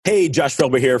Hey, Josh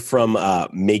Felber here from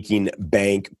Making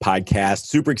Bank podcast.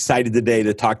 Super excited today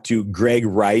to talk to Greg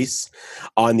Rice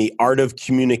on the art of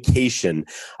communication.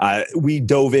 We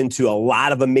dove into a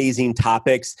lot of amazing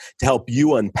topics to help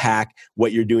you unpack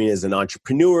what you're doing as an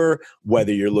entrepreneur,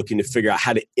 whether you're looking to figure out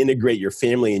how to integrate your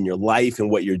family and your life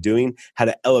and what you're doing, how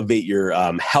to elevate your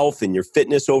health and your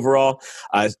fitness overall,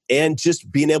 and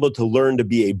just being able to learn to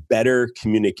be a better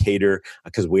communicator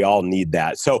because we all need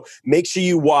that. So make sure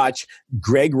you watch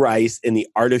Greg Rice in the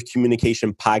Art of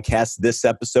Communication podcast. This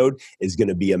episode is going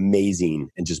to be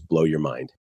amazing and just blow your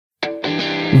mind.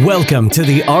 Welcome to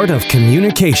the Art of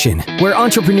Communication, where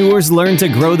entrepreneurs learn to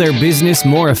grow their business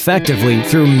more effectively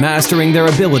through mastering their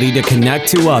ability to connect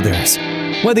to others.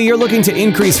 Whether you're looking to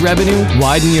increase revenue,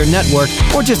 widen your network,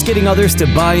 or just getting others to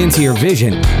buy into your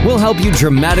vision, we'll help you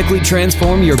dramatically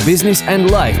transform your business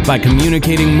and life by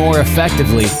communicating more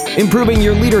effectively, improving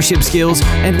your leadership skills,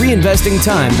 and reinvesting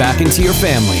time back into your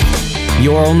family.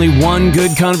 You're only one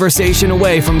good conversation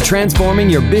away from transforming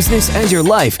your business and your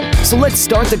life. So let's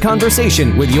start the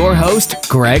conversation with your host,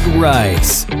 Greg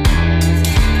Rice.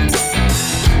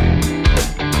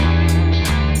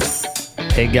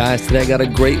 Hey guys, today I got a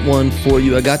great one for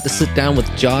you. I got to sit down with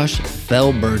Josh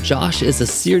Felber. Josh is a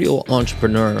serial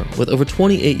entrepreneur with over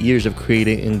 28 years of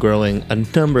creating and growing a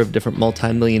number of different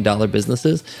multi-million-dollar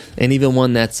businesses, and even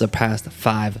one that surpassed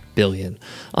 $5 billion.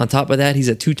 On top of that, he's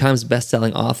a 2-time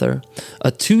best-selling author,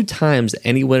 a 2-time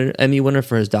Emmy winner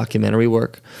for his documentary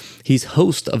work. He's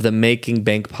host of the Making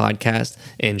Bank podcast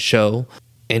and show,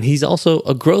 and he's also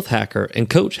a growth hacker and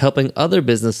coach helping other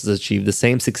businesses achieve the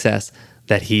same success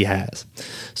that he has.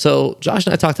 So Josh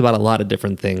and I talked about a lot of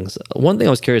different things. One thing I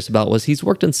was curious about was he's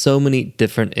worked in so many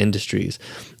different industries,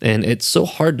 and it's so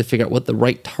hard to figure out what the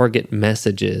right target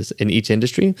message is in each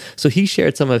industry. So he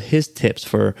shared some of his tips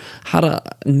for how to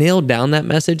nail down that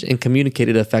message and communicate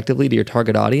it effectively to your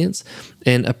target audience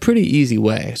in a pretty easy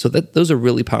way. So those are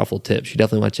really powerful tips. You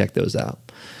definitely want to check those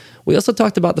out. We also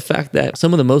talked about the fact that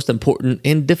some of the most important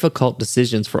and difficult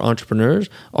decisions for entrepreneurs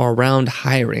are around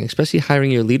hiring, especially hiring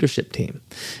your leadership team.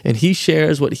 And he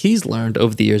shares what he's learned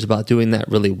over the years about doing that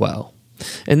really well.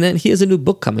 And then he has a new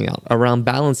book coming out around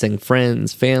balancing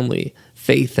friends, family,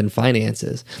 faith, and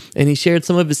finances. And he shared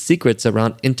some of his secrets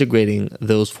around integrating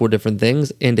those 4 different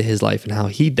things into his life and how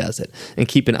he does it. And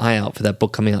keep an eye out for that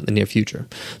book coming out in the near future.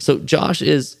 So Josh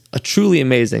is a truly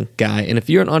amazing guy. And if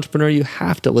you're an entrepreneur, you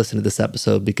have to listen to this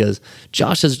episode because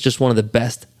Josh is just one of the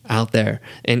best out there.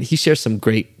 And he shares some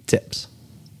great tips.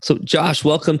 So Josh,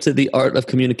 welcome to the Art of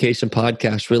Communication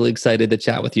podcast. Really excited to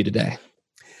chat with you today.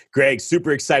 Greg,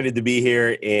 super excited to be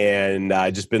here and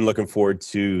just been looking forward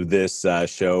to this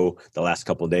show the last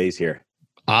couple of days here.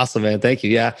 Awesome, man. Thank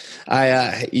you. Yeah,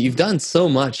 you've done so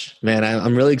much, man.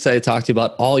 I'm really excited to talk to you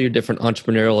about all your different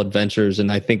entrepreneurial adventures,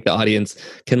 and I think the audience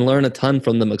can learn a ton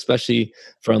from them, especially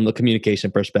from the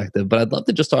communication perspective. But I'd love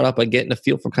to just start off by getting a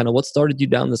feel for kind of what started you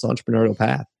down this entrepreneurial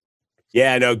path.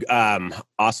 Yeah, no,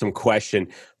 awesome question.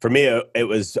 For me, it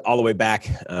was all the way back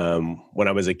when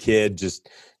I was a kid, just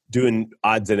doing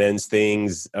odds and ends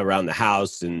things around the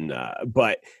house. And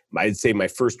but I'd say my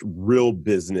first real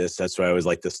business, that's what I always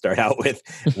like to start out with,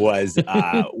 was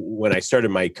when I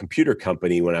started my computer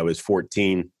company when I was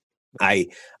 14. I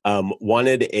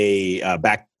wanted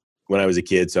back when I was a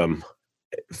kid, so I'm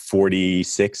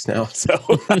 46 now. So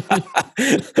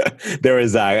there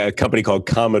was a company called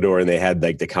Commodore, and they had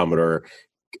like the Commodore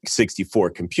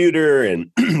 64 computer,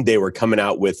 and they were coming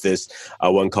out with this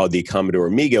one called the Commodore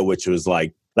Amiga, which was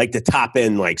like the top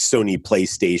end, like Sony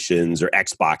PlayStations or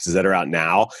Xboxes that are out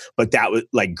now. But that was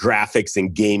like graphics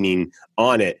and gaming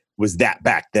on it was that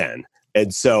back then.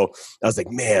 And so I was like,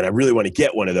 man, I really want to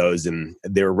get one of those. And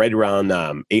they were right around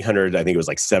 800, I think it was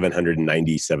like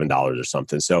 $797 or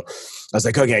something. So I was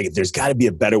like, okay, there's got to be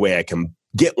a better way I can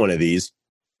get one of these.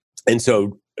 And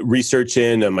so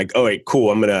researching, I'm like, oh, wait,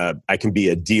 cool. I can be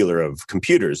a dealer of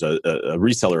computers, a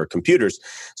reseller of computers.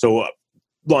 So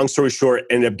long story short,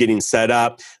 ended up getting set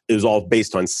up. It was all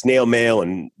based on snail mail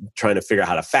and trying to figure out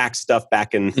how to fax stuff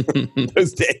back in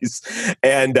those days.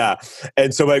 And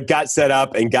so I got set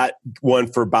up and got one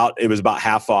for about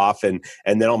half off. And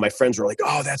then all my friends were like,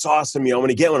 oh, that's awesome. I want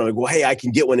to get one. I'm like, well, hey, I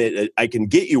can get one. I can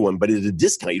get you one, but it's a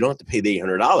discount. You don't have to pay the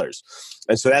 $800.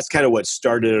 And so that's kind of what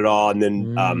started it all. And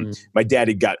then my dad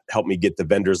had helped me get the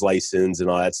vendor's license and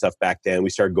all that stuff back then. We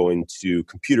started going to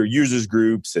computer users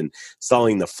groups and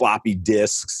selling the floppy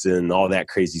disks and all that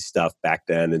crazy stuff back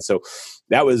then. And so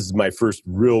that was my first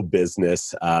real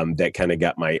business that kind of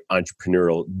got my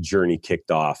entrepreneurial journey kicked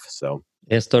off. So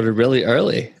it started really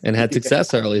early and had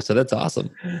success early. So that's awesome.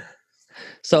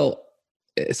 So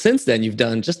since then, you've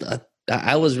done just a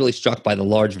I was really struck by the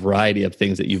large variety of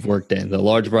things that you've worked in, the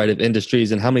large variety of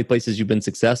industries, and how many places you've been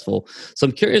successful. So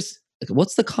I'm curious,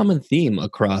 what's the common theme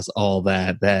across all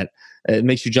that it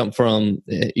makes you jump from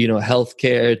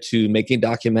healthcare to making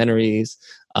documentaries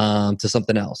to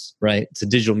something else, right? To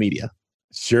digital media.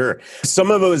 Sure. Some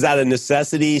of it was out of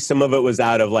necessity. Some of it was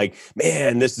out of like,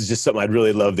 man, this is just something I'd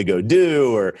really love to go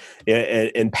do, or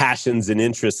and passions and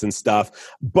interests and stuff.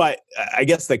 But I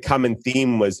guess the common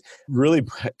theme was really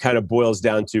kind of boils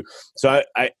down to, so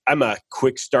I'm a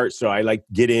quick start. So I like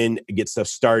get in, get stuff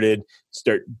started,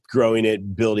 start growing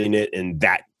it, building it. And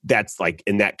that's like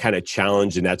in that kind of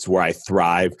challenge. And that's where I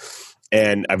thrive.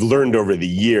 And I've learned over the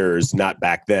years, not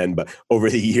back then, but over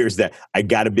the years, that I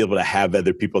got to be able to have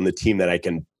other people on the team that I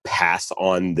can pass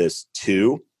on this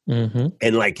to,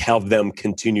 and like help them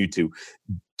continue to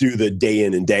do the day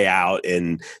in and day out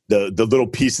and the little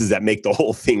pieces that make the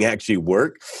whole thing actually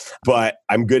work. But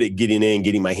I'm good at getting in,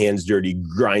 getting my hands dirty,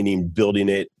 grinding, building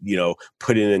it,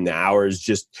 putting in the hours,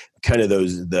 just kind of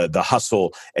the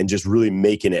hustle and just really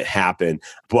making it happen.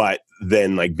 But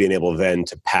then like being able then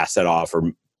to pass that off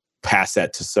or pass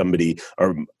that to somebody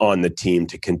or on the team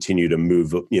to continue to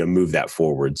move that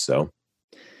forward. So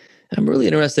I'm really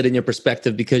interested in your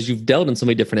perspective because you've dealt in so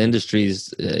many different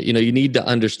industries. You need to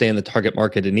understand the target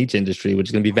market in each industry, which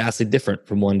is going to be vastly different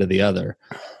from one to the other.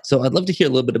 So I'd love to hear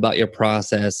a little bit about your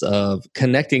process of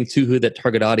connecting to who that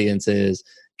target audience is,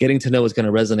 getting to know what's going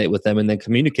to resonate with them, and then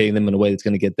communicating them in a way that's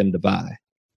going to get them to buy.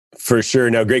 For sure.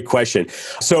 No, great question.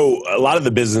 So a lot of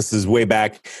the businesses way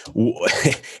back,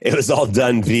 it was all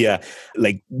done via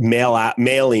like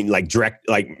mailing, like direct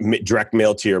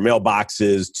mail to your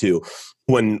mailboxes. To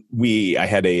when I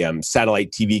had a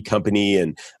satellite TV company,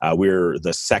 and we were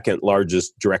the second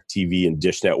largest direct TV and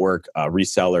dish network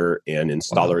reseller and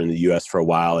installer in the US for a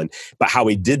while. But how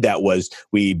we did that was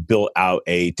we built out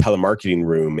a telemarketing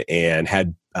room and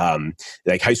had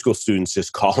like high school students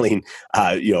just calling,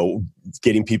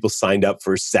 getting people signed up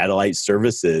for satellite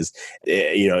services,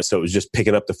 so it was just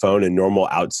picking up the phone and normal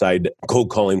outside cold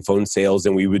calling phone sales.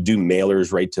 And we would do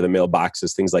mailers right to the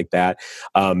mailboxes, things like that.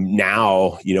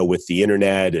 Now, with the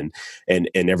internet and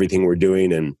everything we're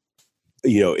doing, and,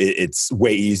 it's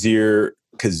way easier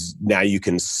because now you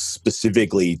can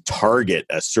specifically target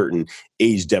a certain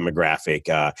age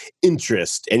demographic,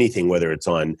 interest, anything, whether it's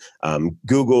on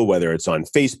Google, whether it's on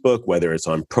Facebook, whether it's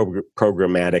on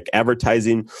programmatic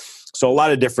advertising. So a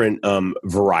lot of different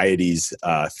varieties,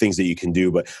 things that you can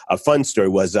do. But a fun story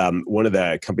was one of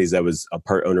the companies that was a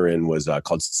part owner in was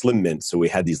called Slim Mint. So we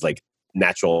had these like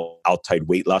natural aldehyde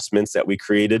weight loss mints that we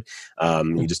created.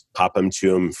 You just pop them,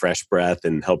 chew them, fresh breath,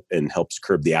 and helps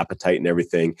curb the appetite and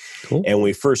everything. Cool. And when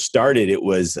we first started, it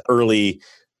was early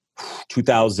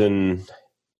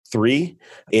 2003,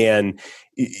 and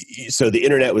so the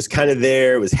internet was kind of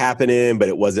there, it was happening, but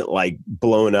it wasn't like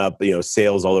blowing up,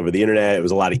 sales all over the internet. It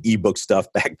was a lot of ebook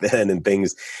stuff back then and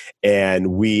things.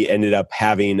 And we ended up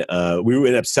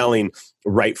selling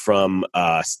right from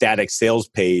a static sales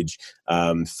page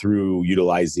through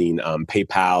utilizing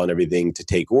PayPal and everything to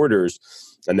take orders.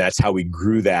 And that's how we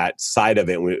grew that side of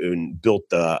it and built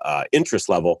the interest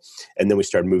level. And then we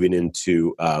started moving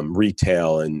into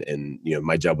retail. And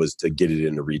my job was to get it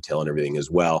into retail and everything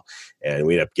as well. And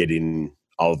we ended up getting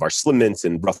all of our Slim Mints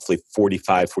in roughly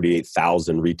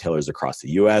 48,000 retailers across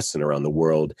the US and around the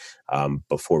world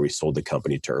before we sold the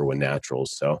company to Irwin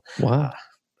Naturals. So, wow.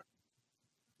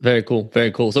 Very cool.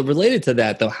 Very cool. So related to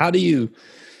that, though, how do you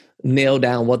nail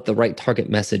down what the right target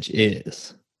message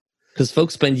is? Because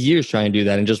folks spend years trying to do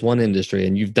that in just one industry,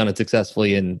 and you've done it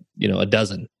successfully in, a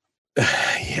dozen.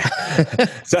 Yeah,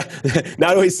 so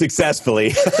not always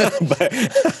successfully, but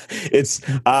it's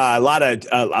a lot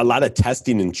of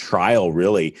testing and trial.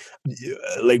 Really,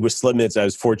 like with Slim Mints, I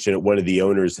was fortunate. One of the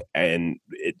owners, and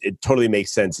it totally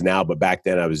makes sense now, but back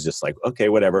then I was just like, okay,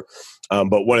 whatever.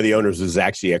 But one of the owners was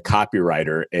actually a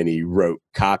copywriter, and he wrote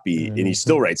copy, and he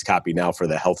still writes copy now for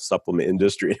the health supplement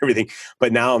industry and everything.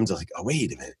 But now I'm just like, oh,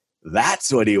 wait a minute.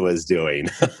 That's what he was doing.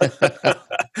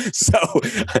 So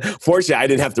fortunately, I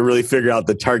didn't have to really figure out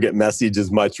the target message as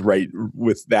much right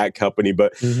with that company.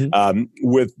 But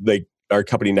with our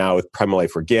company now with Primal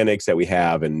Life Organics that we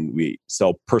have, and we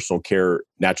sell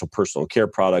natural personal care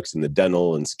products in the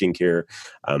dental and skincare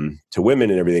to women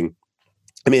and everything.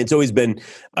 I mean, it's always been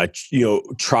a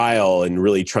trial and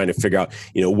really trying to figure out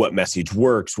what message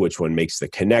works, which one makes the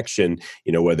connection.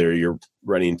 Whether you're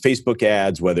running Facebook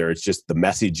ads, whether it's just the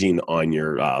messaging on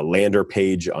your lander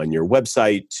page on your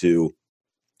website to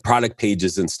product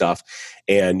pages and stuff,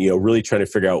 and really trying to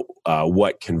figure out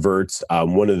what converts.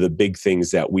 One of the big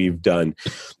things that we've done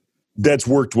that's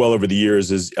worked well over the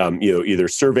years is either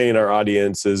surveying our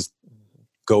audiences,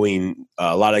 going,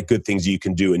 a lot of good things you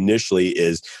can do initially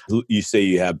is you say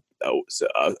you have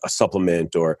a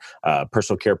supplement or a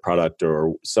personal care product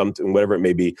or something, whatever it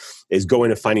may be, is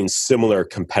going and finding similar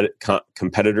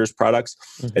competitors' products,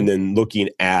 and then looking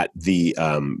at the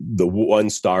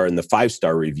 1-star and the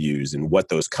 5-star reviews and what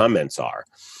those comments are.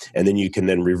 And then you can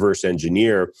then reverse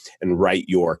engineer and write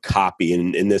your copy.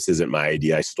 And this isn't my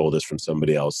idea. I stole this from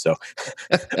somebody else. So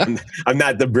I'm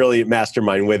not the brilliant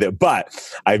mastermind with it, but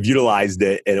I've utilized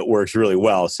it and it works really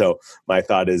well. So my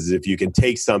thought is if you can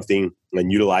take something and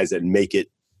utilize it and make it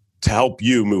to help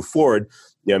you move forward,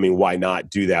 why not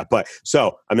do that? But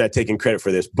so I'm not taking credit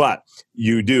for this, but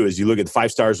you do is you look at the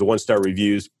 5 stars, the 1-star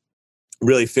reviews,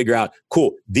 really figure out,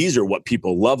 cool, these are what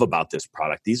people love about this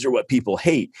product. These are what people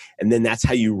hate. And then that's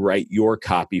how you write your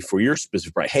copy for your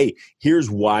specific product. Hey, here's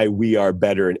why we are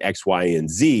better in X, Y, and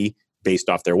Z based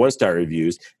off their 1-star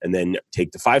reviews, and then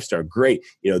take the 5-star. Great.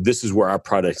 This is where our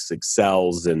product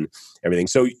excels and everything.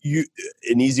 So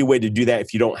an easy way to do that,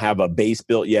 if you don't have a base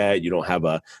built yet, you don't have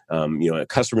a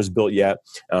customers built yet,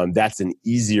 that's an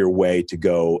easier way to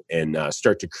go and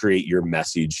start to create your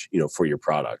message, for your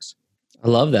products. I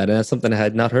love that. And that's something I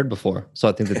had not heard before. So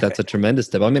I think that that's a tremendous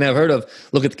tip. I've heard of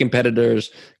look at the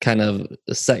competitors, kind of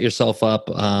set yourself up,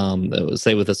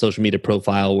 say with a social media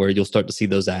profile where you'll start to see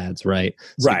those ads, right?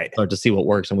 So right. Start to see what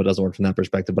works and what doesn't work from that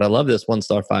perspective. But I love this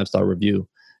 1-star, 5-star review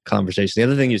conversation. The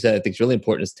other thing you said I think is really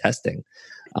important is testing.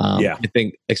 I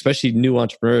think especially new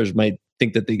entrepreneurs might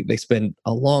think that they spend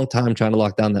a long time trying to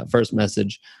lock down that first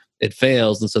message. It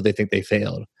fails. And so they think they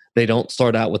failed. They don't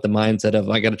start out with the mindset of,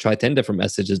 I got to try 10 different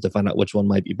messages to find out which one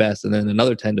might be best. And then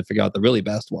another 10 to figure out the really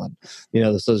best one.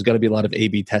 So there's got to be a lot of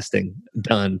A/B testing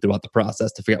done throughout the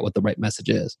process to figure out what the right message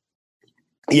is.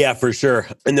 Yeah, for sure.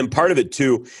 And then part of it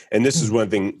too, and this is one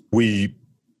thing we've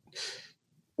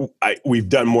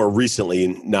done more recently,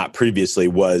 not previously,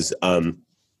 was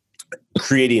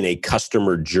creating a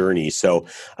customer journey. So,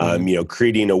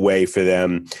 creating a way for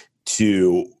them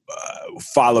to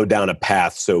follow down a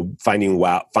path. So finding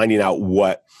out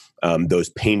what those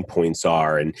pain points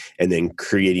are, and then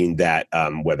creating that,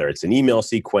 whether it's an email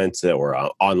sequence or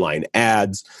online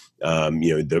ads,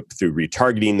 through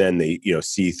retargeting, then they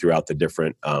see throughout the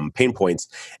different pain points,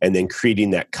 and then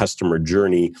creating that customer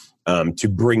journey to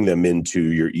bring them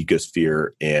into your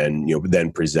ecosphere, and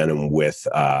then present them with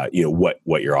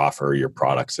what your offer, your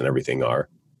products, and everything are.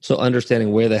 So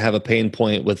understanding where they have a pain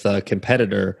point with a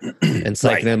competitor and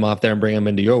psyching them off there and bring them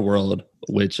into your world,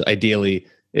 which ideally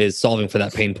is solving for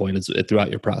that pain point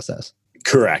throughout your process.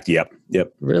 Correct. Yep.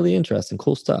 Really interesting.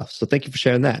 Cool stuff. So thank you for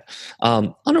sharing that.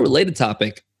 On a related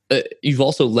topic, you've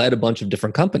also led a bunch of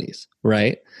different companies,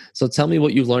 right? So tell me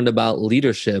what you've learned about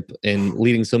leadership and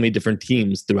leading so many different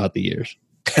teams throughout the years.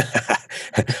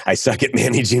 I suck at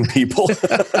managing people.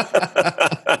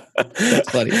 That's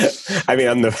funny.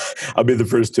 I'll be the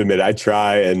first to admit I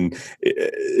try, and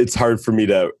it's hard for me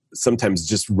to sometimes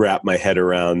just wrap my head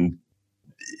around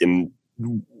in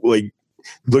like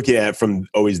looking at it from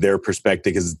always their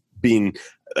perspective, because being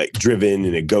like driven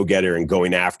and a go-getter and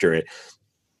going after it,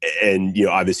 and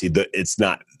obviously it's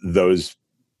not those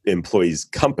employees'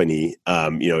 company.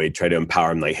 I try to empower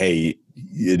them like, hey,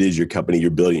 it is your company,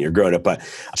 you're building, you're growing it. But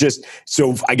just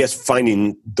so I guess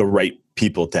finding the right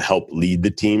people to help lead the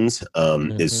teams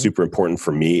is super important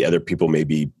for me. Other people may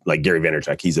be like Gary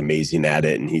Vaynerchuk. He's amazing at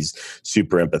it, and he's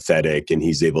super empathetic, and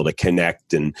he's able to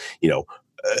connect and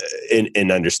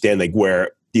and understand like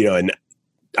where and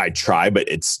I try, but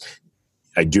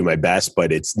I do my best,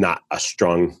 but it's not a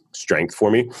strong strength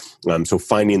for me. So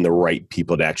finding the right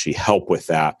people to actually help with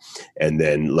that, and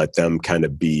then let them kind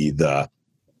of be the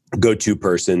go-to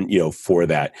person, for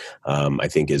that, I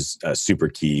think is super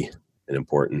key and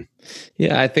important.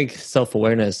 Yeah, I think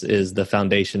self-awareness is the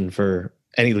foundation for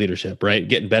any leadership, right?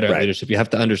 Getting better at leadership. You have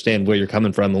to understand where you're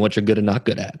coming from and what you're good and not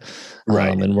good at.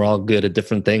 Right. And we're all good at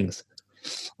different things.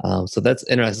 So that's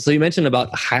interesting. So you mentioned about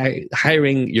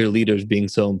hiring your leaders being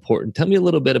so important. Tell me a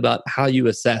little bit about how you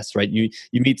assess, right? You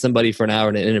meet somebody for an hour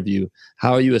in an interview.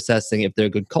 How are you assessing if they're a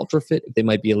good culture fit, if they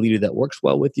might be a leader that works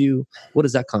well with you? What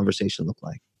does that conversation look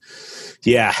like?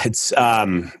 Yeah, it's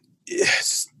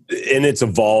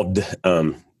evolved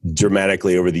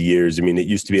dramatically over the years. I mean, it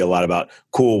used to be a lot about,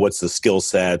 cool, what's the skill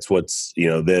sets? What's,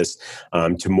 this,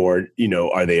 to more,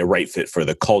 are they a right fit for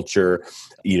the culture?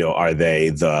 Are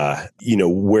they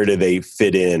where do they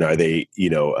fit in? Are they,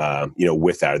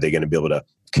 with that? Are they going to be able to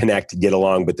connect, get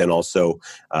along, but then also,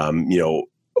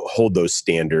 hold those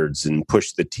standards and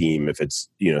push the team if it's,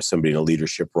 somebody in a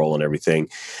leadership role and everything.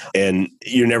 And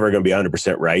you're never going to be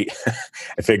 100% right.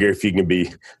 I figure if you can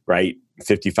be right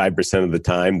 55% of the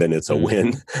time, then it's a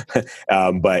win.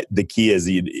 But the key is,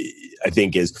 I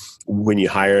think, is when you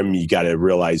hire them, you got to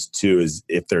realize too, is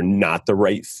if they're not the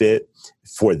right fit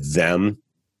for them,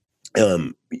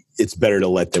 it's better to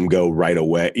let them go right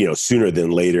away, sooner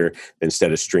than later,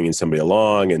 instead of stringing somebody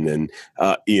along and then,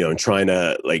 and trying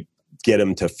to like get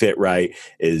them to fit right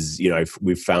is,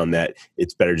 we've found that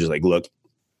it's better just like, look,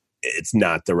 it's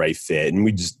not the right fit. And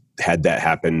we just had that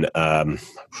happen,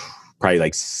 probably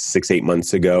like 6-8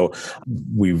 months ago.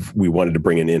 We wanted to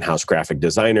bring an in-house graphic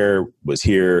designer, was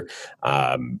here,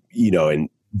 and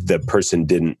the person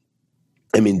didn't,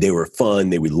 they were fun.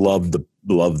 They would love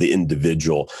the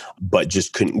individual, but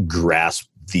just couldn't grasp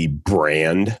the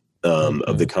brand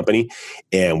of the company.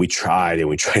 And we tried and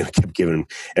we kept giving them,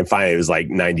 and finally it was like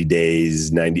 100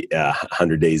 days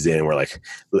in. We're like,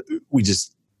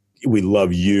 we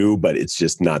love you, but it's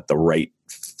just not the right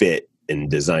fit in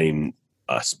designing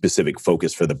a specific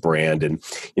focus for the brand. And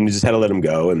just had to let them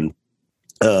go. And,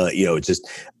 just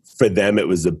for them,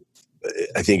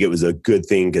 I think it was a good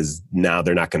thing because now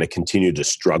they're not going to continue to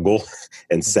struggle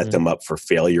and set them up for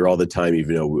failure all the time,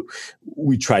 even though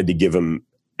we tried to give them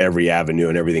every avenue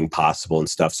and everything possible and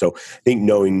stuff. So I think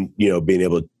knowing, being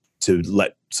able to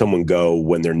let someone go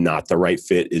when they're not the right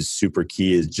fit is super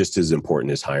key, is just as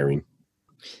important as hiring.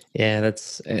 Yeah,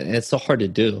 it's so hard to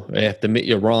do. Right? You have to admit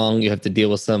you're wrong. You have to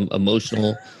deal with some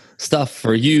emotional stuff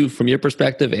for you from your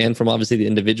perspective and from obviously the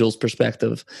individual's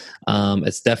perspective.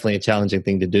 It's definitely a challenging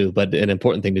thing to do, but an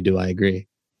important thing to do. I agree.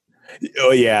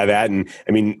 Oh yeah, that. And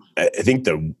I think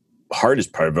the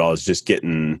hardest part of it all is just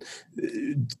getting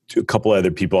a couple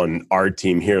other people on our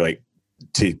team here, like,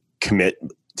 to commit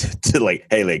to like,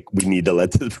 hey, like, we need to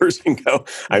let this person go.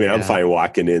 I'm fine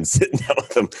walking in, sitting down with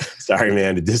them. Sorry,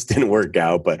 man, it just didn't work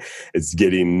out. But it's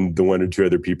getting the one or two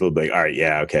other people to be like, all right,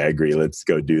 yeah, okay, I agree. Let's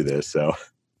go do this. So.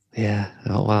 Yeah.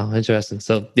 Oh, wow. Interesting.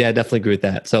 So yeah, I definitely agree with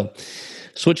that. So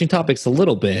switching topics a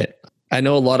little bit, I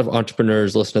know a lot of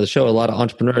entrepreneurs listen to the show. A lot of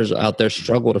entrepreneurs out there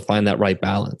struggle to find that right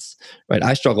balance, right?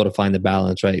 I struggle to find the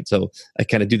balance, right? So I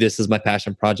kind of do this as my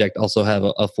passion project. Also have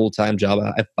a full-time job.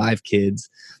 I have 5 kids,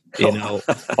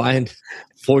 find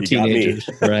 4 teenagers,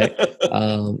 right?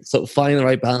 So finding the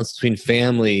right balance between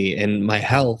family and my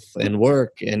health and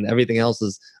work and everything else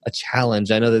is a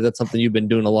challenge. I know that that's something you've been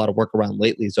doing a lot of work around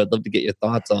lately. So I'd love to get your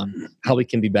thoughts on how we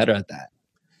can be better at that.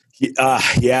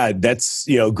 Yeah, that's,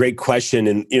 great question.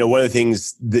 And, one of the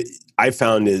things that I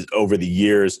found is over the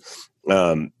years,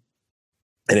 and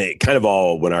it kind of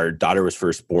all, when our daughter was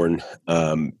first born,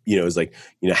 it was like,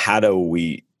 how do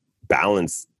we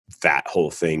balance that whole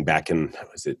thing back in,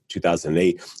 was it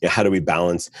 2008? How do we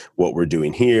balance what we're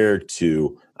doing here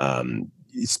to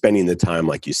spending the time,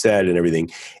 like you said, and everything?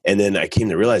 And then I came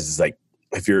to realize it's like,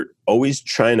 if you're always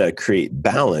trying to create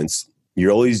balance,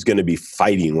 you're always going to be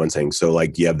fighting one thing. So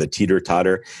like you have the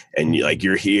teeter-totter and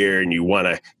you're here and you want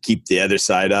to keep the other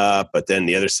side up, but then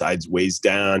the other side's weighs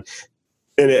down.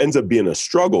 And it ends up being a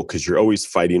struggle because you're always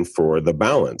fighting for the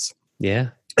balance. Yeah.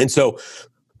 And so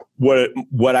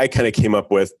what I kind of came up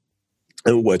with,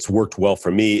 and what's worked well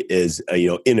for me is,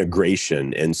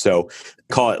 integration. And so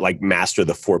call it like master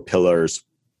the 4 pillars,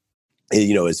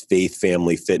 is faith,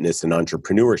 family, fitness, and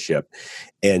entrepreneurship.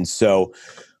 And so,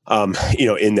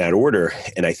 in that order.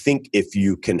 And I think if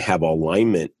you can have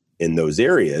alignment in those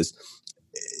areas,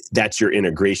 that's your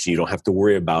integration. You don't have to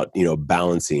worry about,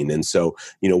 balancing. And so,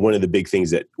 one of the big things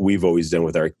that we've always done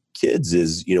with our kids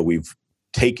is, we've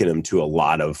taken them to a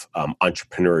lot of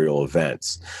entrepreneurial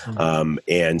events.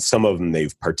 And some of them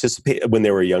they've participated when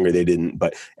they were younger, they didn't,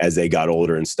 but as they got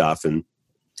older and stuff, and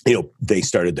they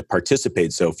started to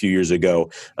participate. So a few years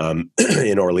ago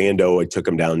in Orlando, I took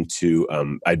them down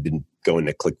to, I'd been going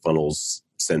to ClickFunnels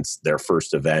since their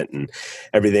first event and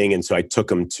everything. And so I took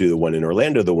them to the one in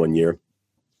Orlando the one year,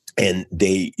 and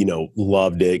they,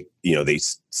 loved it. They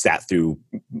sat through,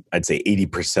 I'd say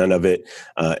 80% of it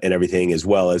and everything, as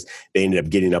well as they ended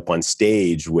up getting up on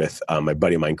stage with my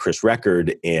buddy of mine, Chris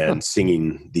Record, and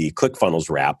singing the ClickFunnels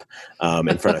rap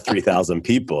in front of 3,000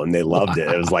 people. And they loved it.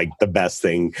 It was like the best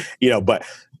thing, but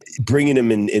bringing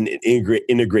them in and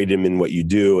integrate them in what you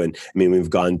do. And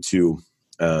we've gone to,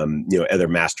 other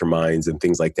masterminds and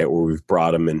things like that where we've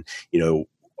brought them and,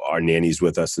 our nannies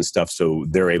with us and stuff. So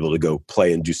they're able to go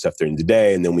play and do stuff during the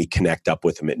day. And then we connect up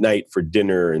with them at night for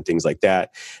dinner and things like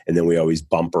that. And then we always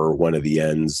bumper one of the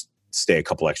ends, stay a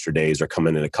couple extra days or come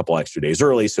in a couple extra days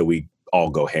early. So we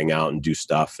all go hang out and do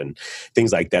stuff and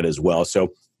things like that as well.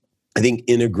 So I think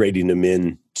integrating them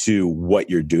in to what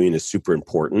you're doing is super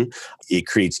important. It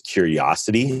creates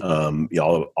curiosity.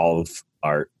 All of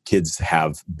our kids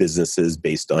have businesses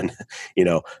based on,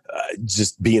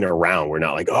 just being around. We're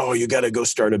not like, oh, you got to go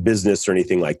start a business or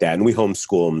anything like that. And we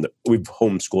homeschool them. We've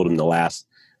homeschooled them the last,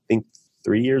 I think,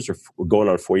 3 years, or we're going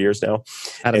on 4 years now.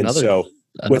 Add and so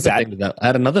with that,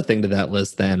 add another thing to that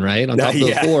list then, right? On top of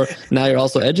those four, now you're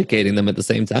also educating them at the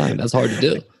same time. That's hard to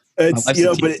do. It's, I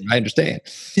understand.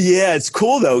 Yeah, it's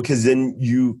cool though, because then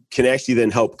you can actually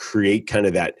then help create kind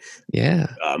of that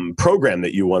program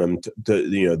that you want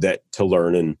them to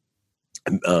learn and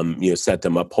set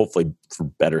them up hopefully for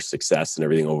better success and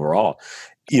everything overall.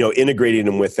 Integrating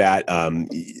them with that.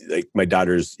 Like my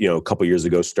daughter's, a couple years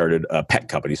ago started a pet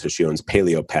company. So she owns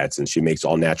Paleo Pets and she makes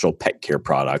all natural pet care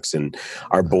products. And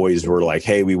our boys were like,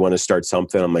 hey, we want to start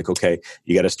something. I'm like, okay,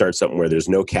 you got to start something where there's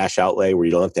no cash outlay, where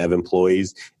you don't have to have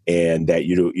employees, and that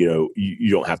you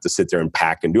don't have to sit there and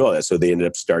pack and do all that. So they ended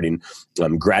up starting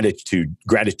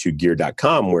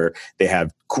gratitudegear.com, where they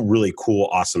have really cool,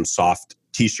 awesome, soft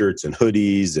T-shirts and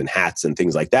hoodies and hats and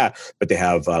things like that. But they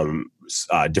have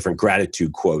different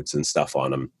gratitude quotes and stuff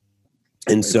on them.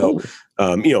 And so,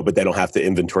 but they don't have to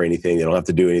inventory anything. They don't have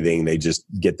to do anything. They just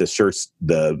get the shirts,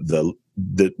 the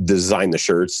design the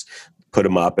shirts, put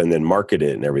them up, and then market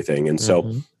it and everything. And so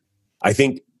I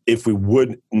think if we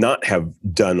would not have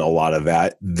done a lot of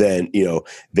that, then,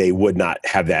 they would not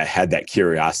have had that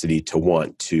curiosity to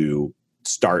want to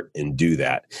start and do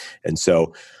that. And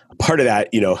so part of that,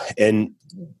 and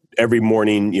every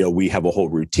morning, we have a whole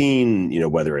routine,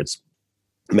 whether it's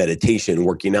meditation,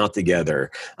 working out together,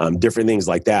 different things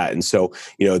like that. And so,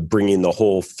 bringing the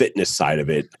whole fitness side of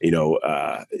it,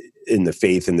 in the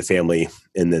faith and the family.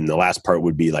 And then the last part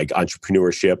would be like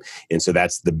entrepreneurship. And so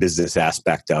that's the business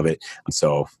aspect of it. And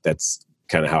so that's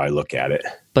kind of how I look at it.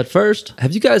 But first,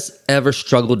 have you guys ever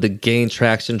struggled to gain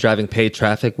traction driving paid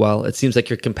traffic while it seems like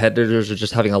your competitors are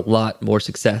just having a lot more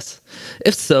success?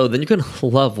 If so, then you're going to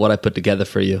love what I put together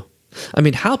for you. I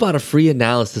mean, how about a free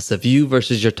analysis of you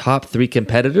versus your top 3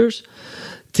 competitors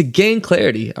to gain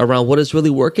clarity around what is really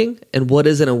working and what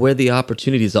isn't, and where the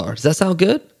opportunities are? Does that sound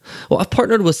good? Well, I've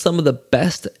partnered with some of the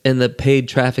best in the paid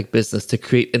traffic business to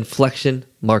create inflection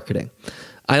marketing.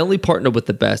 I only partner with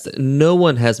the best. No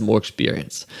one has more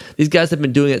experience. These guys have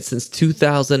been doing it since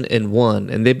 2001,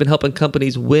 and they've been helping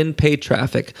companies win paid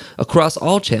traffic across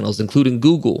all channels, including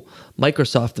Google,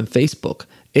 Microsoft and Facebook,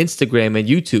 Instagram and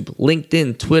YouTube,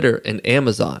 LinkedIn, Twitter, and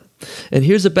Amazon. And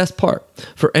here's the best part.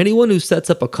 For anyone who sets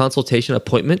up a consultation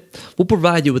appointment, we'll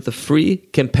provide you with a free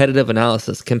competitive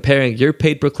analysis comparing your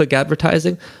pay-per-click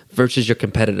advertising versus your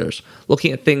competitors,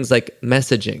 looking at things like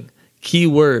messaging,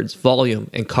 keywords, volume,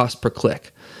 and cost per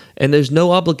click. And there's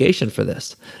no obligation for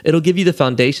this. It'll give you the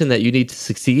foundation that you need to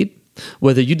succeed,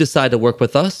 whether you decide to work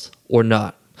with us or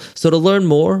not. So to learn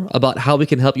more about how we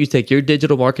can help you take your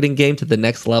digital marketing game to the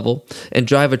next level and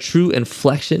drive a true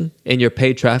inflection in your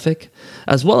paid traffic,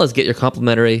 as well as get your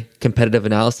complimentary competitive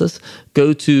analysis,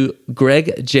 go to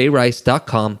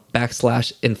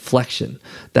gregjrice.com/inflection.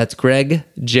 That's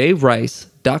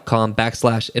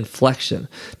gregjrice.com/inflection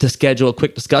to schedule a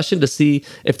quick discussion to see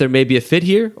if there may be a fit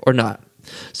here or not.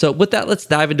 So with that, let's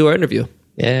dive into our interview.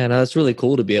 Yeah, no, it's really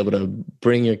cool to be able to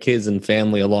bring your kids and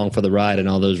family along for the ride in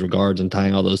all those regards and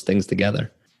tying all those things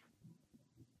together.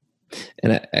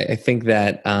 And I think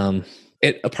that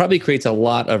it probably creates a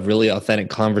lot of really authentic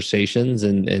conversations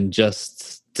and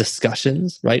just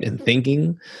discussions, right? And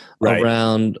thinking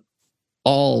around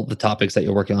all the topics that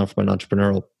you're working on from an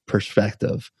entrepreneurial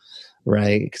perspective.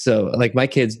 Right. So like my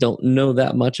kids don't know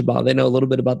that much they know a little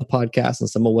bit about the podcast and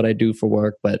some of what I do for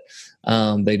work, but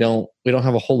we don't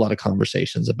have a whole lot of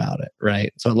conversations about it.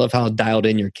 Right. So I love how dialed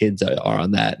in your kids are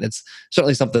on that. It's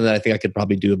certainly something that I think I could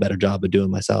probably do a better job of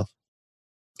doing myself.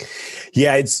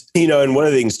 Yeah, it's, and one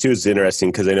of the things too is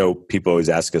interesting because I know people always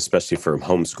ask, especially for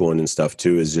homeschooling and stuff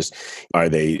too, is just, are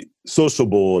they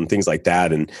sociable and things like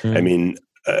that? And I mean,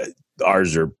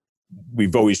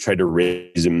 we've always tried to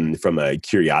raise them from a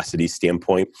curiosity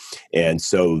standpoint. And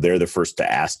so they're the first to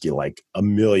ask you like a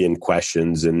million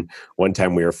questions. And one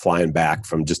time we were flying back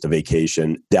from just a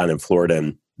vacation down in Florida,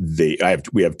 and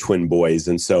we have twin boys.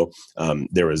 And so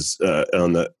there was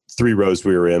on the 3 rows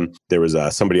we were in, there was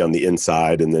somebody on the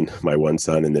inside, and then my one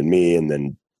son, and then me, and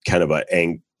then kind of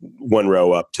one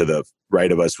row up to the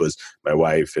right of us was my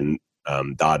wife and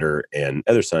daughter and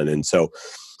other son. And so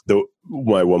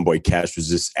my one boy Cash was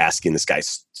just asking this guy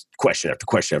question after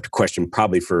question after question,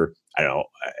 probably for, I don't know,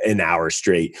 an hour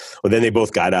straight. Well, then they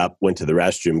both got up, went to the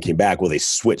restroom, came back. Well, they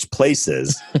switched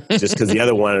places just because the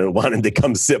other one wanted to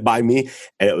come sit by me.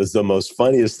 And it was the most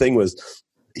funniest thing was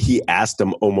he asked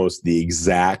him almost the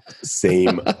exact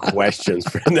same questions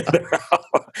for another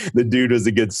hour. The dude was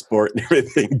a good sport and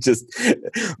everything,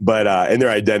 and they're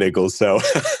identical. So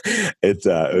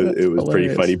it was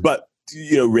pretty funny. But,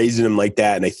 raising him like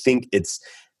that. And I think it's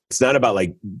not about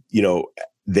like,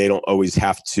 they don't always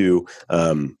have to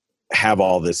have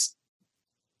all this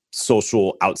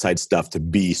social outside stuff to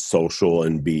be social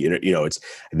and be, I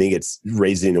think it's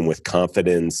raising them with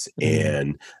confidence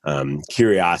and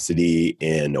curiosity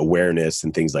and awareness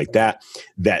and things like that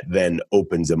then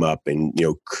opens them up and,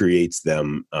 creates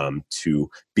them to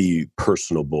be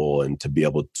personable and to be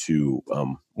able to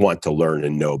want to learn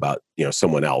and know about,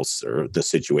 someone else or the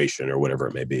situation or whatever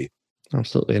it may be.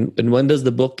 Absolutely. And when does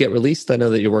the book get released? I know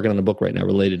that you're working on a book right now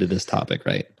related to this topic,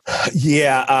 right?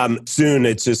 Yeah, soon.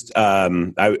 It's just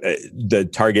the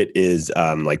target is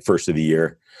like first of the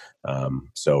year.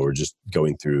 So we're just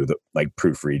going through the like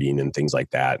proofreading and things like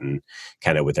that, and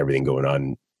kind of with everything going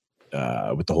on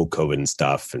with the whole COVID and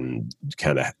stuff, and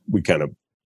we kind of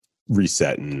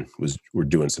reset and we're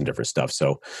doing some different stuff.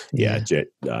 So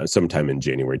sometime in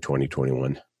January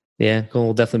 2021. Yeah, cool.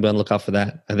 We'll definitely be on the lookout for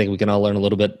that. I think we can all learn a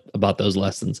little bit about those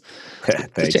lessons.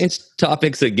 To change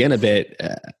topics again a bit,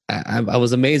 I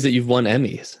was amazed that you've won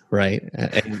Emmys, right?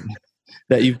 And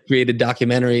that you've created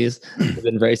documentaries, have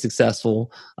been very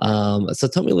successful. So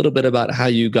tell me a little bit about how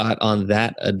you got on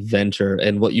that adventure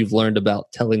and what you've learned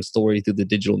about telling story through the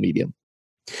digital medium.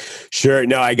 Sure.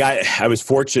 No, I was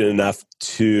fortunate enough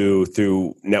through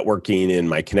networking and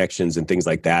my connections and things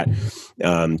like that,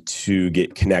 to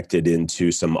get connected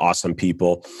into some awesome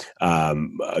people.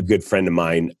 A good friend of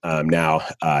mine now,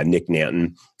 Nick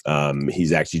Nanton,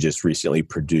 he's actually just recently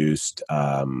produced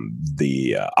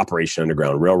the Operation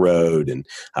Underground Railroad and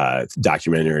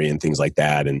documentary and things like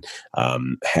that, and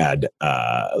had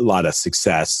a lot of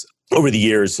success over the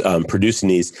years producing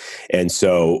these. And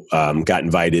so got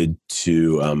invited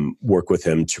to work with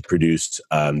him to produce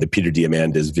the Peter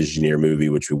Diamandis Visioneer movie,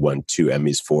 which we won 2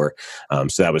 Emmys for.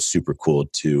 So that was super cool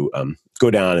to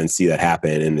go down and see that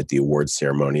happen, and at the awards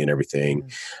ceremony and everything.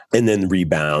 And then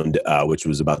Rebound, which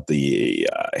was about the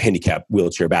handicap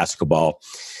wheelchair basketball.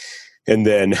 And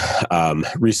then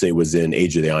recently was in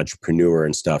Age of the Entrepreneur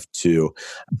and stuff too.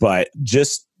 But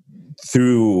just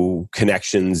through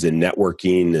connections and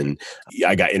networking, and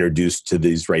I got introduced to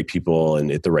these right people and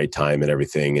at the right time and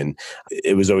everything. And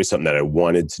it was always something that I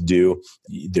wanted to do.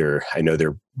 I know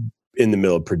they're in the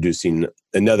middle of producing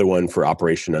another one for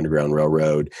Operation Underground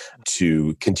Railroad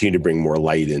to continue to bring more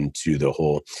light into the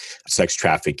whole sex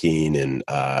trafficking and,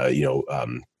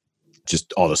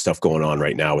 just all the stuff going on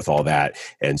right now with all that.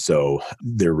 And so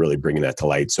they're really bringing that to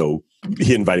light. So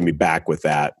he invited me back with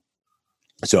that.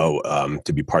 So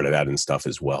to be part of that and stuff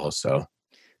as well. So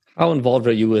how involved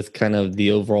are you with kind of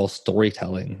the overall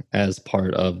storytelling as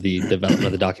part of the development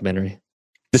of the documentary?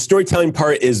 The storytelling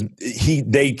part is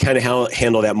they kind of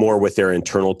handle that more with their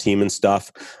internal team and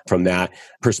stuff from that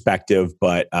perspective,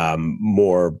 but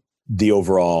more the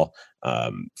overall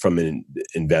from an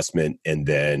investment, and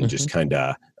then just kind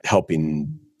of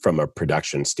helping from a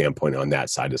production standpoint on that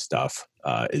side of stuff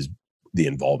is the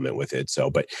involvement with it. So,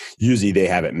 but usually they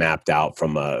have it mapped out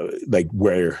from like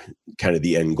where kind of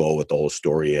the end goal with the whole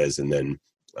story is, and then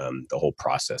the whole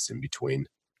process in between.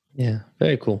 Yeah,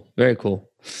 very cool. Very cool.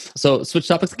 So switch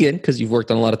topics again, because you've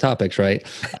worked on a lot of topics, right?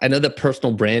 I know that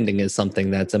personal branding is something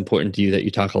that's important to you that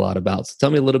you talk a lot about. So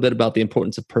tell me a little bit about the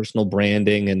importance of personal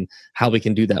branding and how we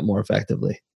can do that more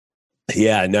effectively.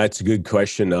 Yeah, no, it's a good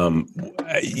question. And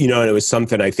it was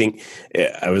something I think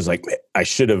I was like, I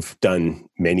should have done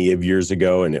many of years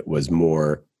ago. And it was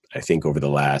more, I think, over the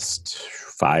last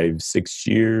 5-6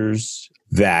 years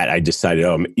that I decided,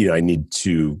 I need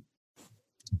to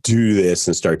do this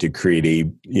and start to create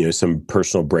some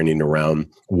personal branding around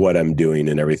what I'm doing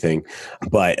and everything.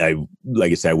 But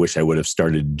like I said, I wish I would have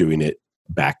started doing it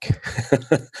back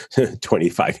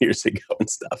 25 years ago and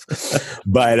stuff.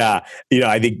 But,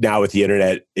 I think now with the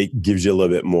internet, it gives you a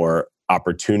little bit more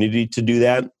opportunity to do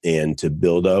that and to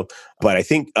build up. But I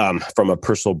think from a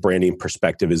personal branding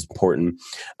perspective is important.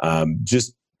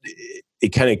 Just it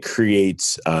kind of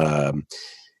creates,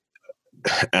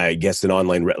 I guess, an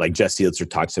online, like Jesse Itzler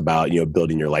talks about,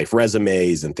 building your life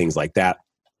resumes and things like that.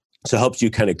 So it helps you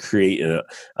kind of create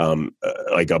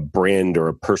like a brand or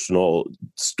a personal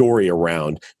story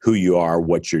around who you are,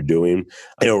 what you're doing,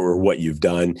 or what you've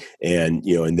done. And,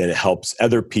 and then it helps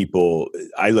other people.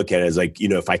 I look at it as like,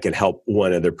 if I can help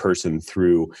one other person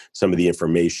through some of the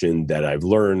information that I've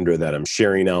learned or that I'm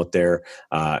sharing out there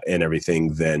and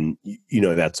everything, then,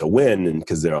 that's a win. And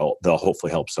because they'll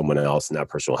hopefully help someone else, and that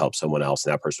person will help someone else,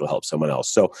 and that person will help someone else.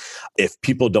 So if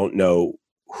people don't know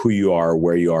who you are,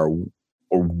 where you are,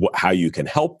 or how you can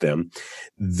help them,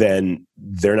 then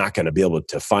they're not going to be able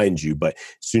to find you. But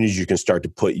as soon as you can start to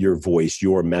put your voice,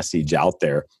 your message out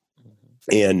there,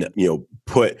 and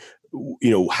put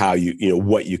how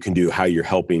what you can do, how you're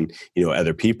helping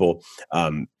other people,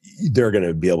 they're going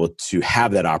to be able to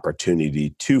have that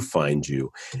opportunity to find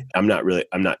you. I'm not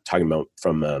talking about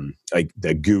from like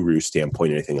the guru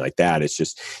standpoint or anything like that. It's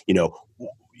just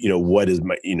what is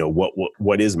my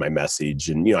what is my message,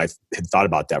 and I had thought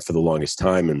about that for the longest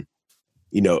time, and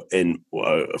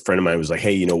a friend of mine was like,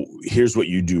 hey, here's what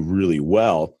you do really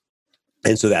well.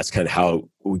 And so that's kind of how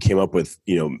we came up with,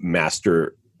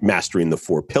 mastering the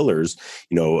 4 pillars,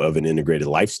 of an integrated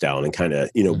lifestyle, and kind of,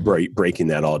 breaking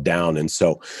that all down. And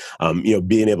so,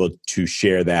 being able to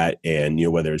share that, and,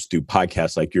 whether it's through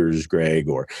podcasts like yours, Greg,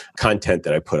 or content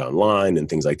that I put online and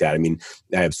things like that. I mean,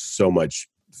 I have so much.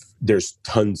 There's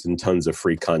tons and tons of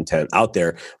free content out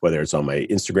there, whether it's on my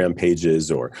Instagram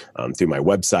pages or through my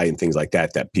website and things like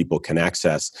that, that people can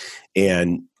access.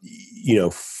 And,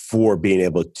 for being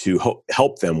able to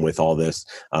help them with all this,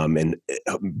 and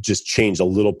just change a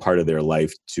little part of their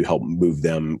life to help move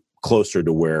them closer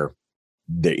to where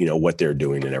they, what they're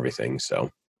doing and everything. So.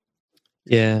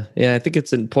 Yeah. I think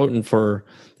it's important for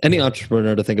any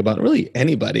entrepreneur to think about, really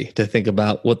anybody to think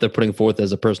about what they're putting forth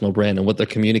as a personal brand and what they're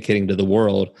communicating to the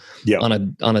world on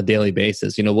a daily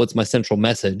basis. What's my central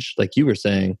message, like you were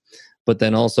saying, but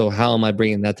then also how am I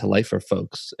bringing that to life for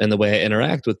folks, and the way I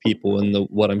interact with people, and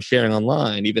what I'm sharing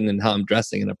online, even in how I'm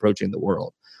dressing and approaching the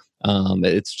world.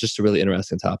 It's just a really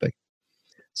interesting topic.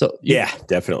 So yeah,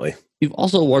 definitely. You've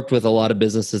also worked with a lot of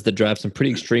businesses that drive some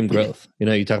pretty extreme growth.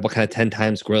 You talk about kind of 10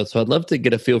 times growth. So I'd love to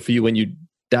get a feel for you when you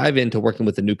dive into working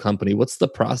with a new company. What's the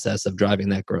process of driving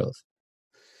that growth?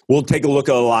 We'll take a look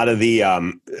at a lot of the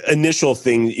initial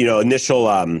things,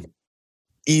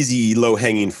 easy,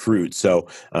 low-hanging fruit. So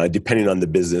depending on the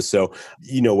business. So,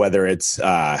 whether it's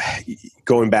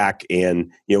going back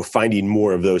and, finding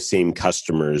more of those same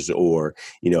customers, or,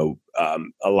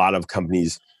 a lot of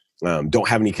companies don't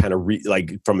have any kind of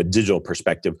like from a digital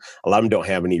perspective, a lot of them don't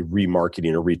have any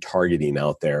remarketing or retargeting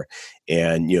out there.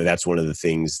 And, that's one of the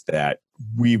things that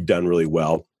we've done really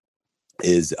well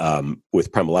is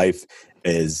with Prime Life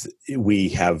is we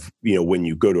have, when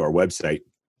you go to our website,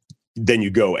 then you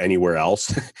go anywhere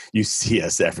else, you see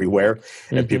us everywhere.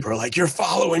 And people are like, you're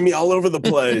following me all over the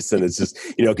place. And it's just,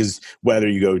 because whether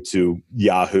you go to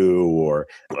Yahoo or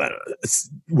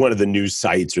one of the news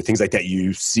sites or things like that,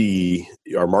 you see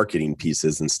our marketing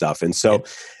pieces and stuff. And so,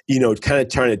 kind of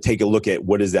trying to take a look at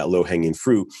what is that low hanging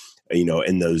fruit,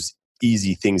 and those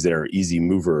easy things that are easy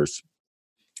movers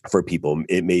for people.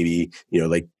 It may be,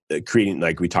 like creating,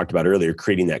 like we talked about earlier,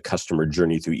 creating that customer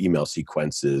journey through email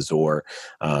sequences, or,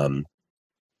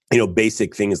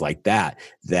 basic things like that,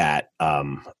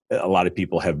 a lot of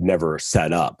people have never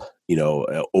set up,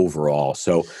 overall.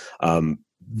 So, and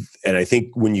I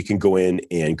think when you can go in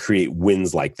and create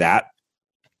wins like that,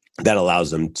 that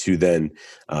allows them to then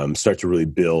start to really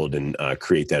build and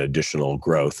create that additional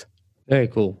growth. Very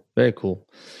cool. Very cool.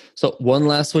 So one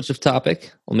last switch of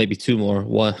topic, or maybe two more.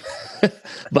 One,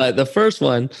 but the first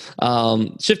one,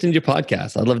 shifting to your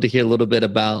podcast. I'd love to hear a little bit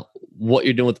about what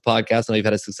you're doing with the podcast. I know you've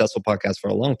had a successful podcast for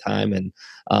a long time, and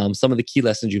some of the key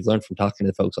lessons you've learned from talking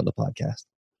to folks on the podcast.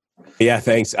 Yeah,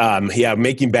 thanks.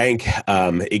 Making Bank,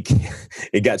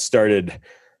 it got started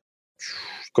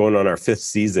going on our 5th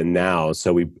season now.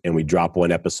 So we drop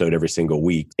one episode every single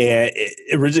week. And it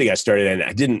originally got started,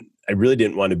 and I really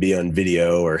didn't want to be on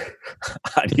video or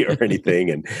audio or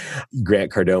anything. And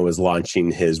Grant Cardone was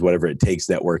launching his Whatever It Takes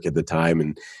network at the time.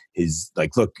 And he's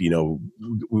like, look, we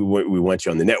want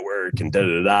you on the network and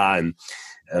da-da-da-da. And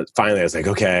finally I was like,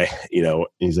 okay, and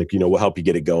he's like, we'll help you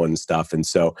get it going and stuff. And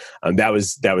so that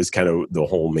was kind of the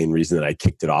whole main reason that I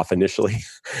kicked it off initially.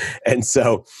 And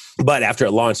so, but after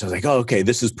it launched, I was like, oh, okay,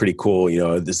 this is pretty cool.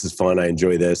 This is fun. I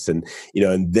enjoy this. And,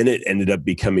 and then it ended up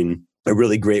becoming a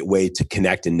really great way to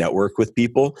connect and network with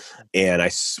people. And I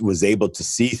was able to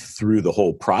see through the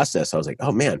whole process. I was like,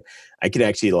 oh man, I could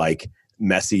actually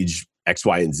message X,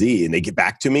 Y, and Z, and they get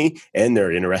back to me and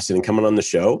they're interested in coming on the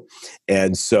show.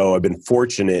 And so I've been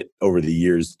fortunate over the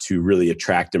years to really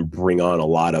attract and bring on a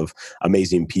lot of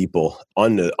amazing people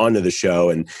onto the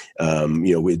show. And,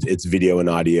 it's video and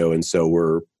audio. And so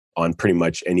we're on pretty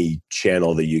much any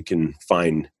channel that you can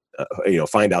find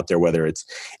out there, whether it's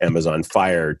Amazon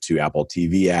Fire to Apple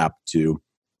TV app to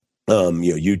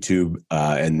YouTube,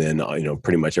 and then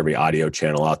pretty much every audio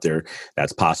channel out there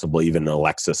that's possible. Even an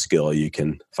Alexa skill you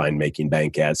can find Making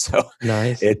Bank at. So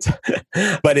nice. It's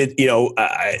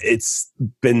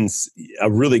been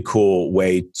a really cool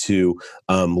way to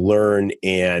learn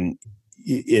and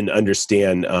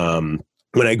understand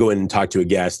when I go in and talk to a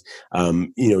guest,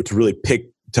 to really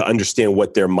to understand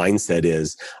what their mindset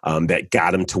is that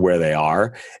got them to where they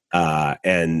are.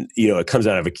 And, it comes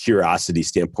out of a curiosity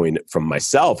standpoint from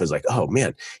myself, is like, oh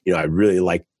man, I really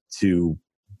like to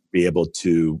be able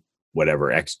to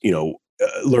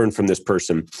learn from this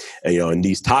person, in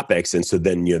these topics. And so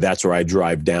then, that's where I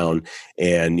drive down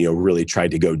and, really try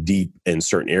to go deep in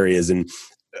certain areas. And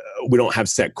we don't have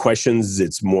set questions.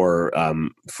 It's more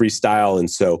freestyle. And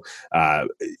so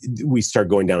we start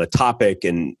going down a topic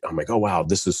and I'm like, oh, wow,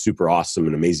 this is super awesome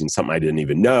and amazing. Something I didn't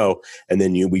even know. And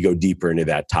then we go deeper into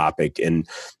that topic. And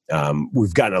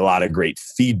we've gotten a lot of great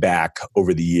feedback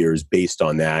over the years based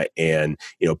on that. And,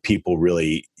 people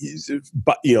really,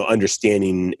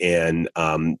 understanding and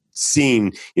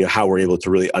seeing, how we're able to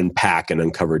really unpack and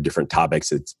uncover different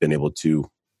topics. It's been able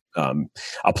to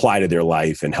apply to their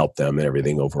life and help them and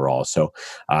everything overall. So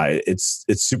it's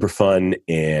super fun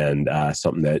and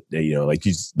something that like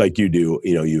you do,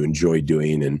 you enjoy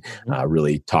doing and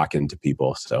really talking to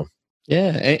people. So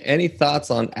yeah, any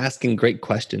thoughts on asking great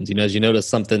questions? As you notice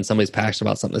somebody's passionate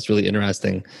about something that's really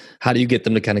interesting, how do you get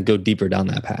them to kind of go deeper down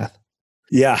that path?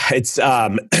 Yeah, it's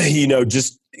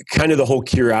just kind of the whole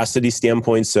curiosity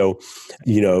standpoint. So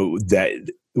that.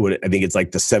 I think it's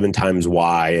like the 7 times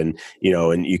why, and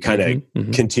and you kind of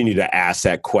continue to ask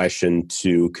that question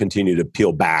to continue to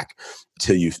peel back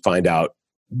till you find out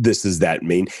this is that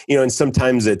main, and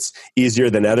sometimes it's easier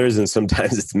than others, and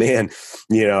sometimes it's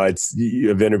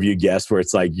you've interviewed guests where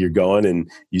it's like you're going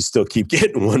and you still keep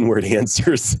getting 1-word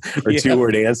answers or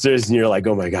 2-word answers, and you're like,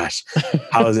 oh my gosh,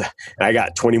 how is it? I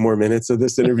got 20 more minutes of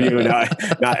this interview, and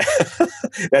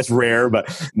that's rare,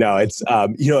 but no, it's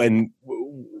and.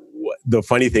 The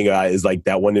funny thing is like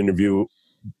that one interview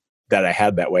that I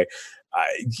had that way, I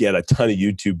get a ton of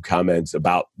YouTube comments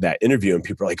about that interview and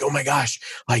people are like, oh my gosh,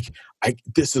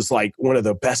 this is like one of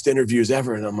the best interviews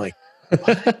ever. And I'm like,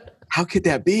 what? How could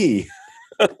that be?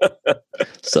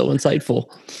 So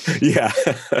insightful. Yeah.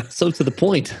 So to the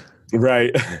point.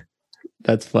 Right.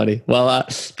 That's funny. Well,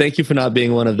 thank you for not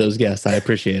being one of those guests. I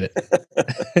appreciate it.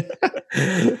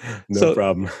 No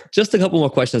problem. Just a couple more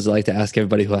questions I'd like to ask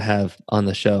everybody who I have on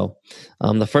the show.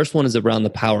 The first one is around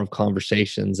the power of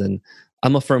conversations. And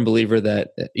I'm a firm believer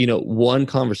that, one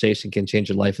conversation can change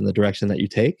your life in the direction that you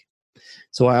take.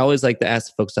 So I always like to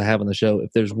ask the folks I have on the show,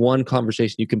 if there's one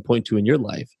conversation you can point to in your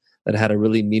life that had a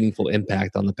really meaningful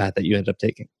impact on the path that you ended up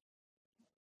taking.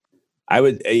 I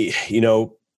would, it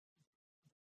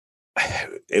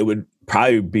would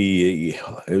probably be,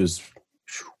 it was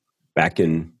back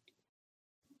in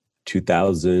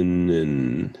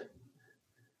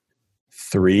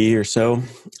 2003 or so.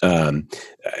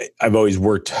 I've always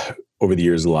worked over the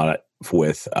years a lot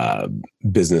with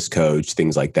business coach,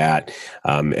 things like that.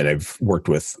 And I've worked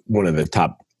with one of the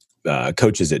top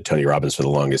coaches at Tony Robbins for the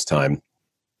longest time.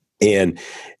 And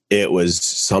it was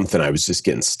something I was just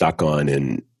getting stuck on.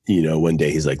 And one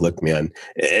day he's like, look, man,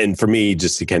 and for me,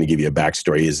 just to kind of give you a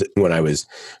backstory, is when I was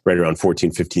right around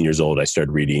 14, 15 years old, I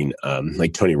started reading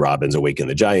like Tony Robbins, Awaken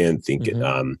the Giant, Think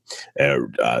and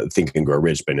Grow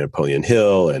Rich by Napoleon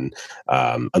Hill, and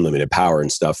Unlimited Power and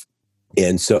stuff.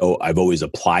 And so I've always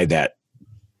applied that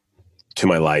to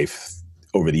my life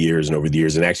over the years.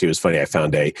 And actually, it was funny. I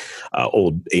found a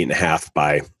old 8.5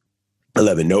 by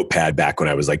 11 notepad back when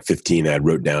I was like 15. I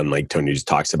wrote down, like Tony just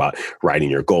talks about, writing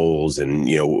your goals and,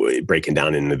 breaking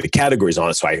down into the categories on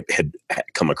it. So I had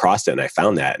come across it and I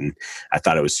found that. And I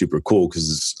thought it was super cool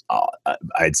because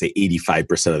I'd say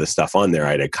 85% of the stuff on there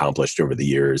I'd accomplished over the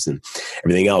years and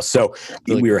everything else. So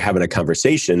we were having a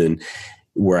conversation and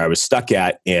where I was stuck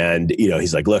at. And,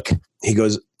 he's like, look, he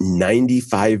goes,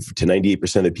 95 to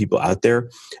 98% of the people out there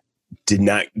did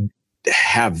not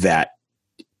have that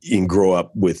and grow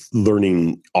up with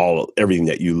learning everything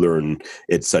that you learn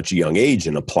at such a young age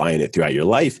and applying it throughout your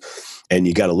life. And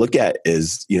you got to look at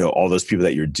is, all those people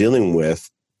that you're dealing with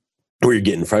or you're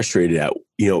getting frustrated at,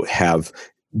 have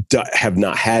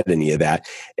not had any of that.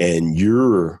 And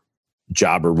your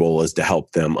job or role is to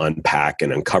help them unpack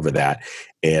and uncover that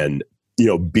and,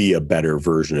 be a better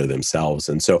version of themselves.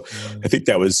 And so I think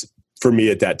that was, for me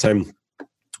at that time,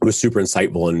 was super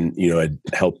insightful and, it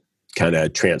helped kind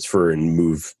of transfer and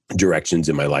move directions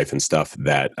in my life and stuff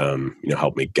that,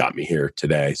 got me here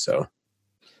today. So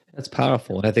that's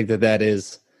powerful. And I think that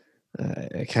is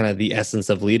kind of the essence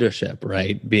of leadership,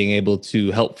 right? Being able to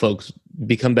help folks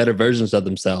become better versions of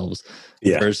themselves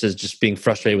versus just being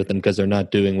frustrated with them because they're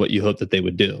not doing what you hope that they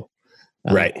would do.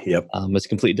 Right. Yep. It's a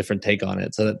completely different take on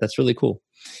it. So that's really cool.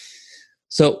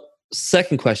 So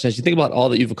second question, as you think about all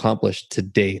that you've accomplished to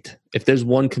date, if there's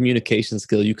one communication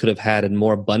skill you could have had in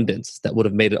more abundance that would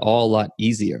have made it all a lot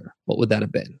easier, what would that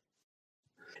have been?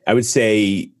 I would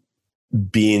say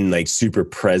being like super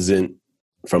present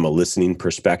from a listening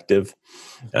perspective.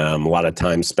 A lot of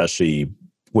times, especially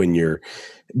when you're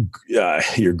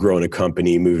growing a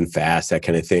company, moving fast, that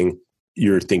kind of thing,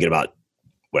 you're thinking about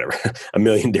whatever, a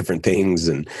million different things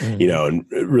and, and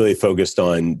really focused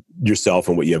on yourself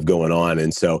and what you have going on.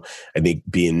 And so I think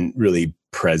being really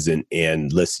present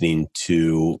and listening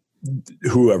to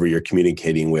whoever you're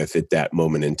communicating with at that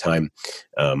moment in time,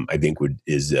 I think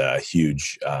is a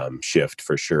huge shift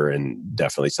for sure. And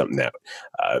definitely something that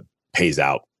pays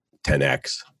out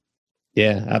 10x.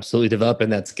 Yeah, absolutely. Developing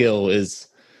that skill is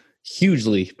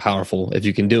hugely powerful if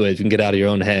you can do it. If you can get out of your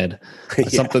own head. Yeah.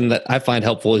 Something that I find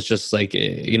helpful is just like,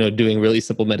 doing really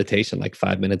simple meditation, like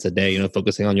 5 minutes a day,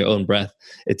 focusing on your own breath.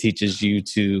 It teaches you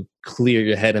to clear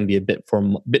your head and be a bit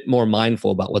more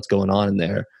mindful about what's going on in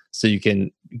there so you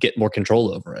can get more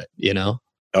control over it,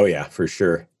 Oh yeah, for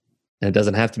sure. And it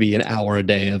doesn't have to be an hour a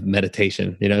day of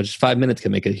meditation. Just 5 minutes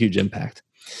can make a huge impact.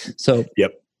 So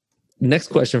yep. Next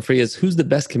question for you is, who's the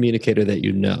best communicator that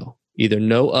you know? Either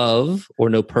know of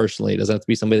or know personally. It doesn't have to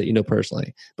be somebody that you know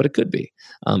personally, but it could be.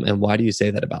 And why do you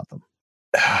say that about them?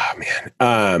 Oh,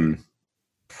 man.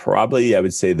 Probably I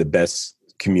would say the best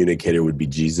communicator would be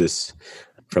Jesus,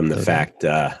 from the fact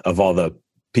of all the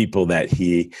people that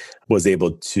he was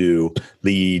able to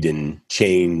lead and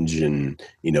change and,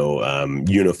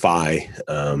 unify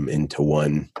into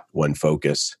one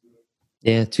focus.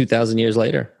 Yeah, 2,000 years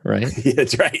later, right? Yeah,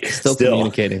 that's right. Still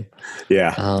communicating.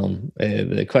 Yeah.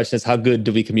 The question is, how good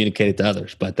do we communicate it to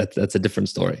others? But that's a different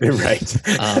story. Right.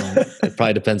 It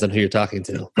probably depends on who you're talking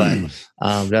to. But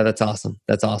no, that's awesome.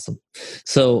 That's awesome.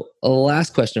 So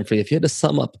last question for you. If you had to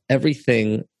sum up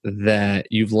everything that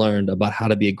you've learned about how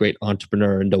to be a great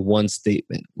entrepreneur into one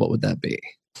statement, what would that be?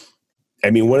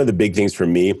 I mean, one of the big things for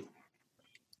me,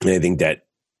 and I think that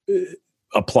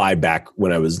applied back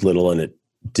when I was little and it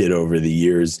did over the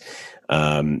years,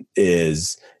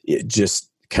 is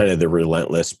just kind of the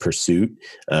relentless pursuit,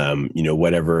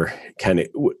 whatever kind of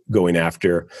going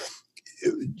after,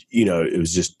 it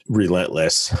was just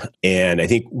relentless. And I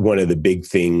think one of the big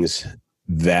things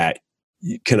that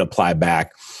you can apply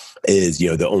back is,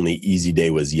 the only easy day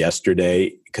was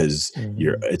yesterday, because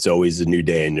it's always a new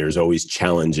day and there's always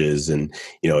challenges and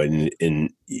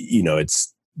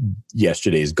it's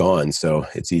yesterday's gone. So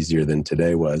it's easier than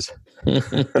today was.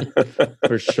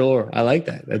 For sure. I like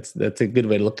that. That's a good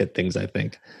way to look at things, I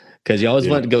think, because you always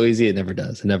want it to go easy. It never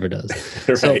does. It never does.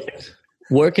 Right. So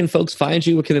where can folks find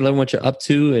you? Where can they learn what you're up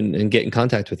to and get in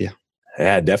contact with you?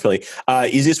 Yeah, definitely.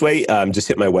 Easiest way, just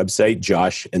hit my website,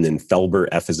 Josh, and then Felber,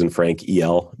 F as in Frank,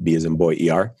 EL, B as in boy,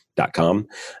 ER.com.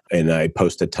 And I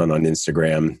post a ton on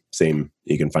Instagram. You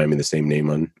can find me the same name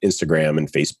on Instagram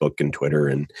and Facebook and Twitter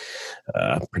and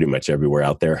pretty much everywhere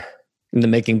out there. And the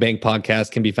Making Bank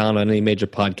podcast can be found on any major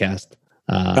podcast.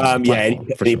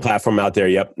 Any platform out there.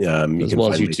 Yep. You as can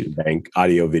well find as YouTube, Bank,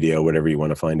 audio, video, whatever you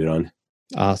want to find it on.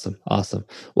 Awesome.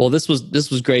 Well, this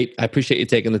was great. I appreciate you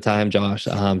taking the time, Josh.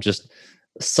 Just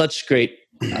such great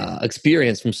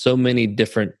experience from so many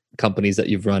different companies that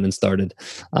you've run and started.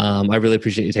 I really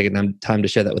appreciate you taking time to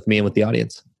share that with me and with the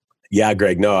audience. Yeah,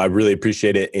 Greg. No, I really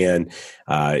appreciate it. And,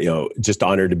 just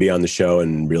honored to be on the show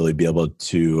and really be able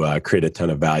to create a ton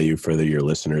of value for your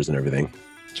listeners and everything.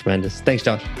 Tremendous. Thanks,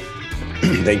 Josh.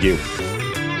 Thank you.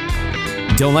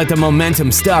 Don't let the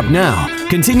momentum stop now.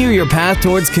 Continue your path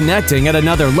towards connecting at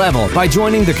another level by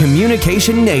joining the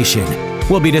Communication Nation.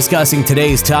 We'll be discussing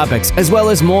today's topics as well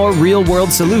as more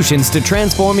real-world solutions to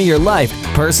transforming your life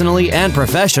personally and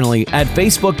professionally at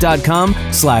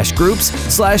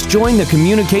facebook.com/groups/join the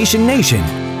Communication Nation.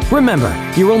 Remember,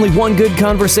 you're only one good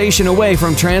conversation away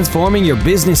from transforming your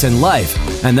business and life,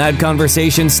 and that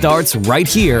conversation starts right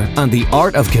here on The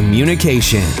Art of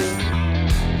Communication.